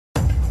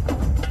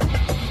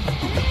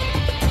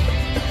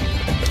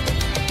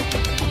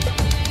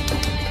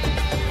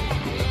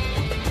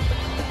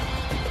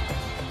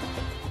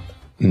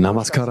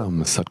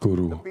Namaskaram,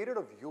 Sadhguru.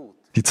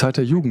 Die Zeit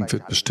der Jugend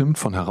wird bestimmt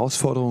von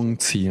Herausforderungen,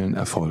 Zielen,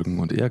 Erfolgen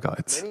und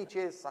Ehrgeiz.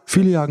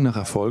 Viele jagen nach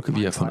Erfolg,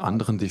 wie er von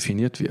anderen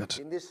definiert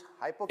wird.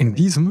 In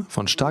diesem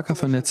von starker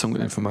Vernetzung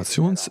und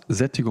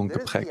Informationssättigung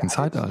geprägten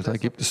Zeitalter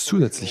gibt es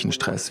zusätzlichen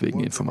Stress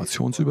wegen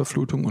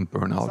Informationsüberflutung und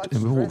Burnout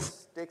im Beruf.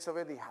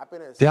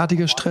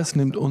 Derartiger Stress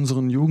nimmt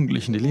unseren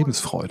Jugendlichen die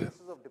Lebensfreude.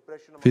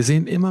 Wir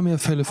sehen immer mehr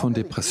Fälle von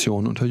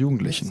Depressionen unter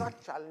Jugendlichen.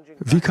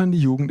 Wie kann die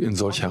Jugend in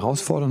solch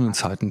herausfordernden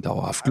Zeiten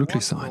dauerhaft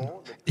glücklich sein?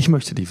 Ich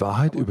möchte die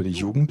Wahrheit über die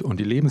Jugend und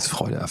die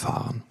Lebensfreude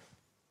erfahren.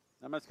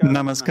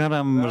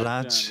 Namaskaram,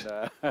 Raj.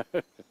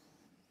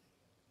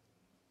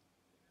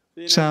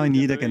 Schau, in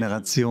jeder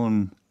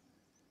Generation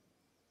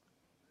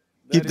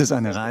gibt es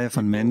eine Reihe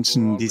von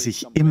Menschen, die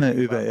sich immer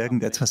über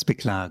irgendetwas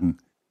beklagen.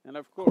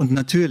 Und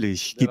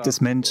natürlich gibt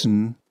es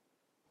Menschen,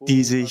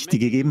 die sich die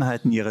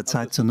Gegebenheiten ihrer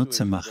Zeit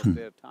zunutze machen.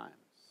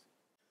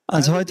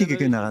 Als heutige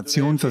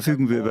Generation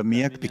verfügen wir über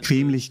mehr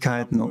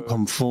Bequemlichkeiten und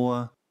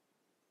Komfort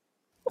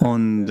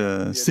und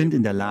sind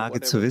in der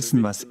Lage zu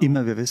wissen, was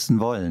immer wir wissen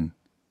wollen.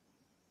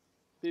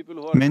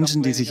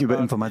 Menschen, die sich über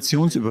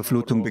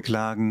Informationsüberflutung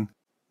beklagen,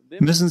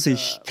 müssen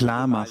sich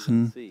klar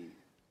machen,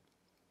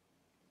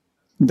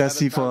 dass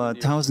sie vor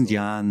 1000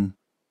 Jahren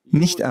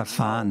nicht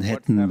erfahren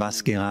hätten,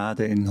 was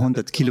gerade in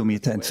 100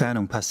 Kilometer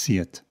Entfernung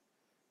passiert.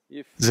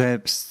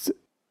 Selbst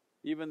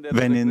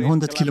wenn in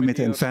 100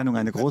 Kilometer Entfernung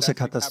eine große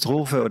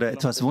Katastrophe oder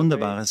etwas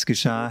Wunderbares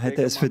geschah,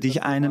 hätte es für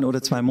dich 1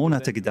 oder 2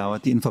 Monate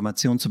gedauert, die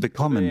Information zu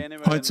bekommen.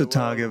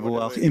 Heutzutage, wo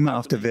auch immer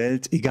auf der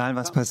Welt, egal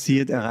was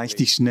passiert, erreicht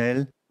dich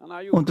schnell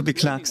und du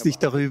beklagst dich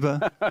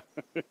darüber.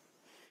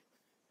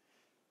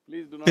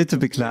 Bitte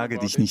beklage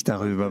dich nicht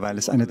darüber, weil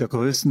es eine der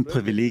größten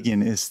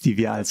Privilegien ist, die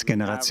wir als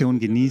Generation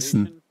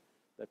genießen,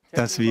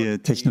 dass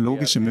wir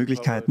technologische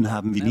Möglichkeiten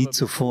haben wie nie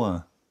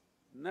zuvor.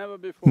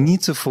 Nie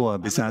zuvor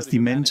besaß die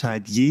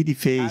Menschheit je die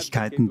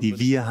Fähigkeiten, die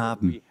wir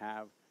haben.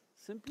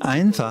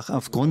 Einfach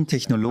aufgrund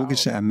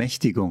technologischer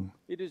Ermächtigung.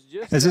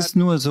 Es ist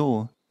nur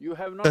so,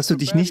 dass du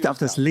dich nicht auf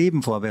das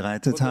Leben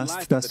vorbereitet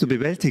hast, das du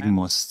bewältigen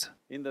musst.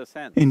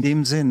 In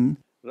dem Sinn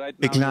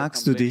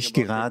beklagst du dich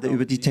gerade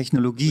über die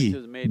Technologie,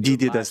 die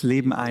dir das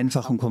Leben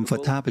einfach und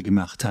komfortabel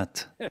gemacht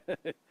hat.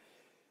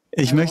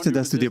 Ich möchte,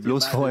 dass du dir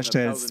bloß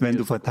vorstellst, wenn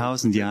du vor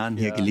 1000 Jahren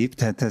hier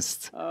gelebt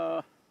hättest.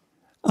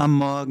 Am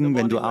Morgen,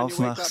 wenn du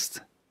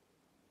aufwachst,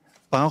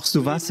 brauchst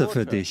du Wasser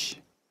für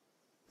dich.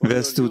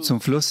 Wirst du zum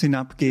Fluss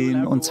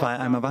hinabgehen und 2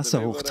 Eimer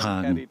Wasser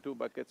hochtragen.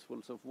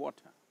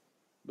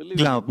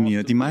 Glaub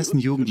mir, die meisten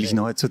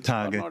Jugendlichen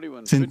heutzutage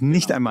sind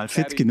nicht einmal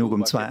fit genug,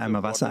 um 2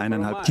 Eimer Wasser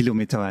 1,5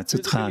 Kilometer weit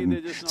zu tragen.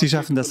 Sie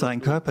schaffen das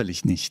rein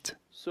körperlich nicht.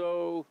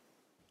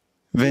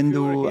 Wenn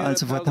du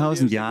also vor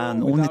 1000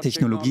 Jahren ohne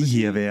Technologie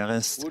hier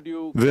wärst,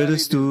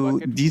 würdest du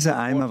diese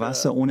Eimer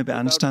Wasser ohne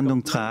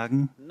Beanstandung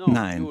tragen?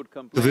 Nein,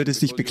 du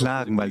würdest dich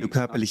beklagen, weil du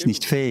körperlich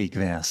nicht fähig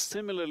wärst.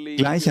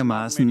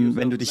 Gleichermaßen,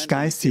 wenn du dich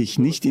geistig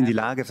nicht in die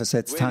Lage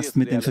versetzt hast,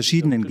 mit den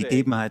verschiedenen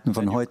Gegebenheiten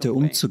von heute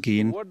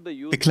umzugehen,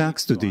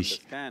 beklagst du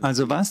dich.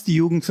 Also was die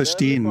Jugend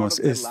verstehen muss,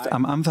 ist,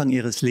 am Anfang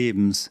ihres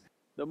Lebens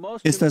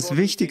ist das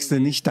Wichtigste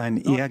nicht dein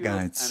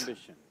Ehrgeiz,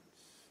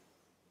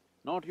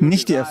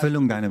 nicht die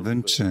Erfüllung deiner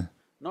Wünsche,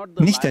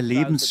 nicht der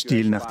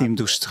Lebensstil, nach dem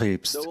du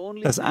strebst.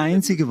 Das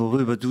Einzige,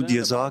 worüber du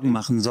dir Sorgen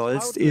machen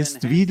sollst,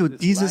 ist, wie du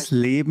dieses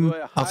Leben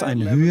auf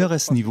ein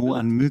höheres Niveau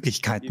an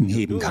Möglichkeiten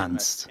heben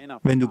kannst.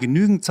 Wenn du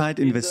genügend Zeit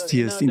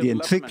investierst in die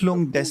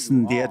Entwicklung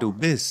dessen, der du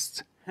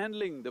bist,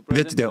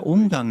 wird der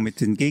Umgang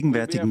mit den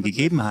gegenwärtigen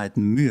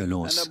Gegebenheiten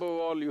mühelos.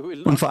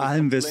 Und vor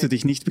allem wirst du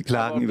dich nicht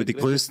beklagen über die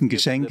größten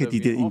Geschenke, die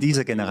dir in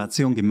dieser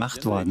Generation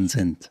gemacht worden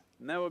sind.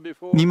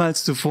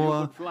 Niemals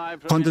zuvor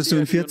konntest du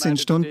in 14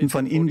 Stunden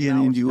von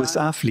Indien in die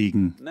USA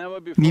fliegen.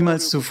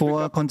 Niemals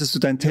zuvor konntest du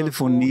dein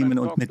Telefon nehmen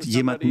und mit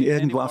jemandem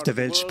irgendwo auf der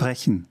Welt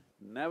sprechen.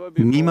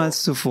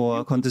 Niemals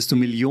zuvor konntest du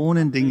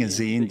Millionen Dinge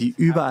sehen, die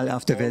überall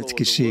auf der Welt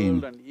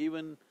geschehen.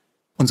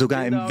 Und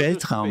sogar im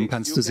Weltraum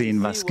kannst du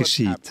sehen, was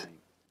geschieht.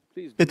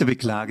 Bitte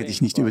beklage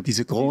dich nicht über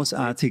diese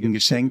großartigen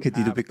Geschenke,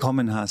 die du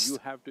bekommen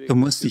hast. Du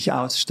musst dich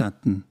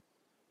ausstatten.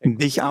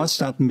 Dich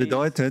ausstatten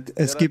bedeutet,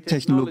 es gibt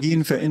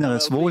Technologien für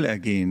inneres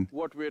Wohlergehen.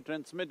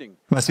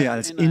 Was wir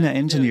als Inner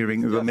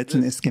Engineering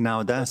übermitteln, ist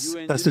genau das,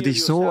 dass du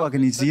dich so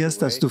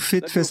organisierst, dass du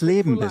fit fürs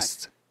Leben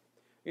bist.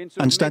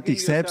 Anstatt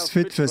dich selbst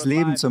fit fürs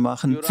Leben zu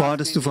machen,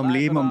 forderst du vom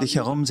Leben um dich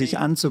herum, sich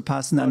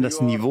anzupassen an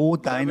das Niveau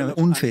deiner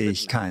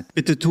Unfähigkeit.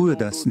 Bitte tue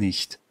das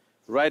nicht.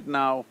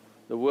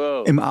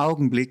 Im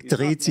Augenblick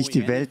dreht sich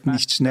die Welt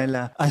nicht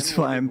schneller als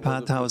vor ein paar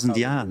 1000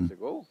 Jahren.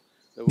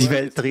 Die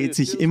Welt dreht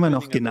sich immer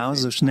noch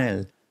genauso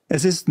schnell.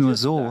 Es ist nur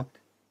so,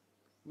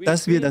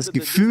 dass wir das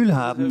Gefühl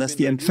haben, dass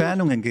die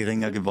Entfernungen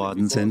geringer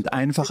geworden sind,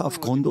 einfach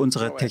aufgrund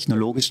unserer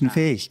technologischen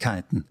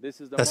Fähigkeiten.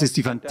 Das ist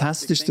die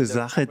fantastischste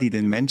Sache, die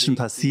den Menschen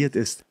passiert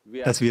ist.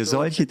 dass wir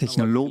solche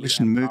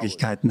technologischen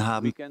Möglichkeiten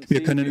haben.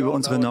 Wir können über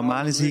unsere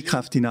normale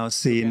Sehkraft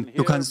hinaus sehen.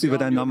 Du kannst über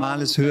dein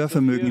normales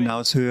Hörvermögen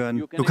hinaus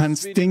hören. Du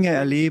kannst Dinge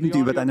erleben, die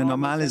über deine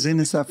normale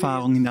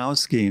Sinneserfahrung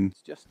hinausgehen.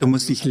 Du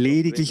musst dich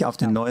lediglich auf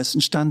den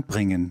neuesten Stand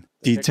bringen.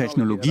 Die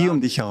Technologie um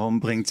dich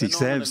herum bringt sich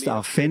selbst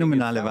auf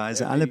phänomenale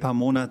Weise alle paar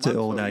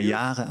Monate oder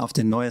Jahre auf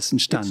den neuesten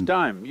Stand.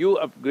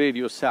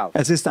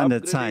 Es ist an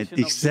der Zeit,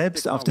 dich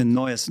selbst auf den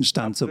neuesten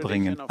Stand zu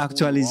bringen.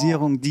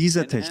 Aktualisierung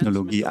dieser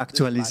Technologie,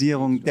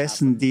 Aktualisierung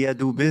dessen, der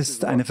du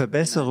bist, eine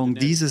Verbesserung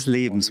dieses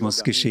Lebens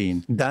muss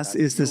geschehen. Das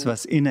ist es,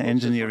 was Inner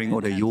Engineering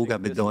oder Yoga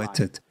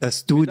bedeutet,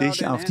 dass du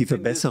dich auf die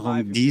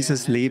Verbesserung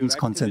dieses Lebens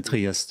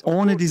konzentrierst.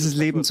 Ohne dieses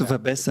Leben zu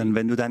verbessern,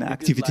 wenn du deine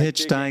Aktivität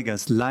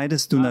steigerst,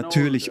 leidest du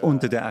natürlich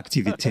unter der Aktivität.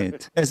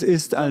 Es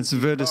ist,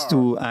 als würdest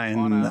du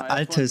ein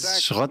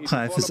altes,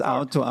 schrottreifes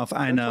Auto auf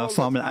einer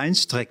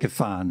Formel-1-Strecke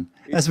fahren.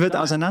 Es wird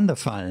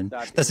auseinanderfallen.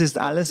 Das ist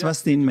alles,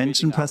 was den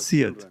Menschen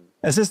passiert.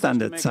 Es ist an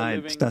der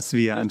Zeit, dass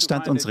wir,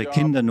 anstatt unsere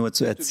Kinder nur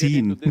zu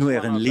erziehen, nur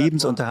ihren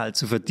Lebensunterhalt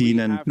zu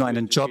verdienen, nur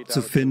einen Job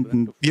zu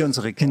finden, wir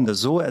unsere Kinder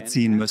so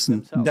erziehen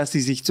müssen, dass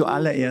sie sich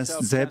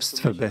zuallererst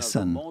selbst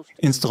verbessern.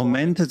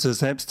 Instrumente zur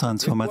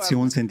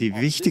Selbsttransformation sind die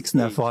wichtigsten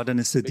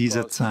Erfordernisse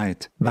dieser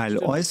Zeit, weil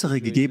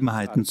äußere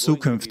Gegebenheiten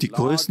zukünftig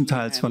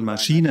größtenteils von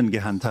Maschinen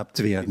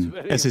gehandhabt werden.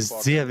 Es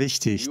ist sehr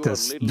wichtig,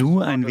 dass du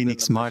ein wenig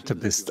smarter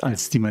bist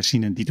als die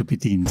Maschinen, die du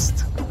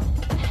bedienst.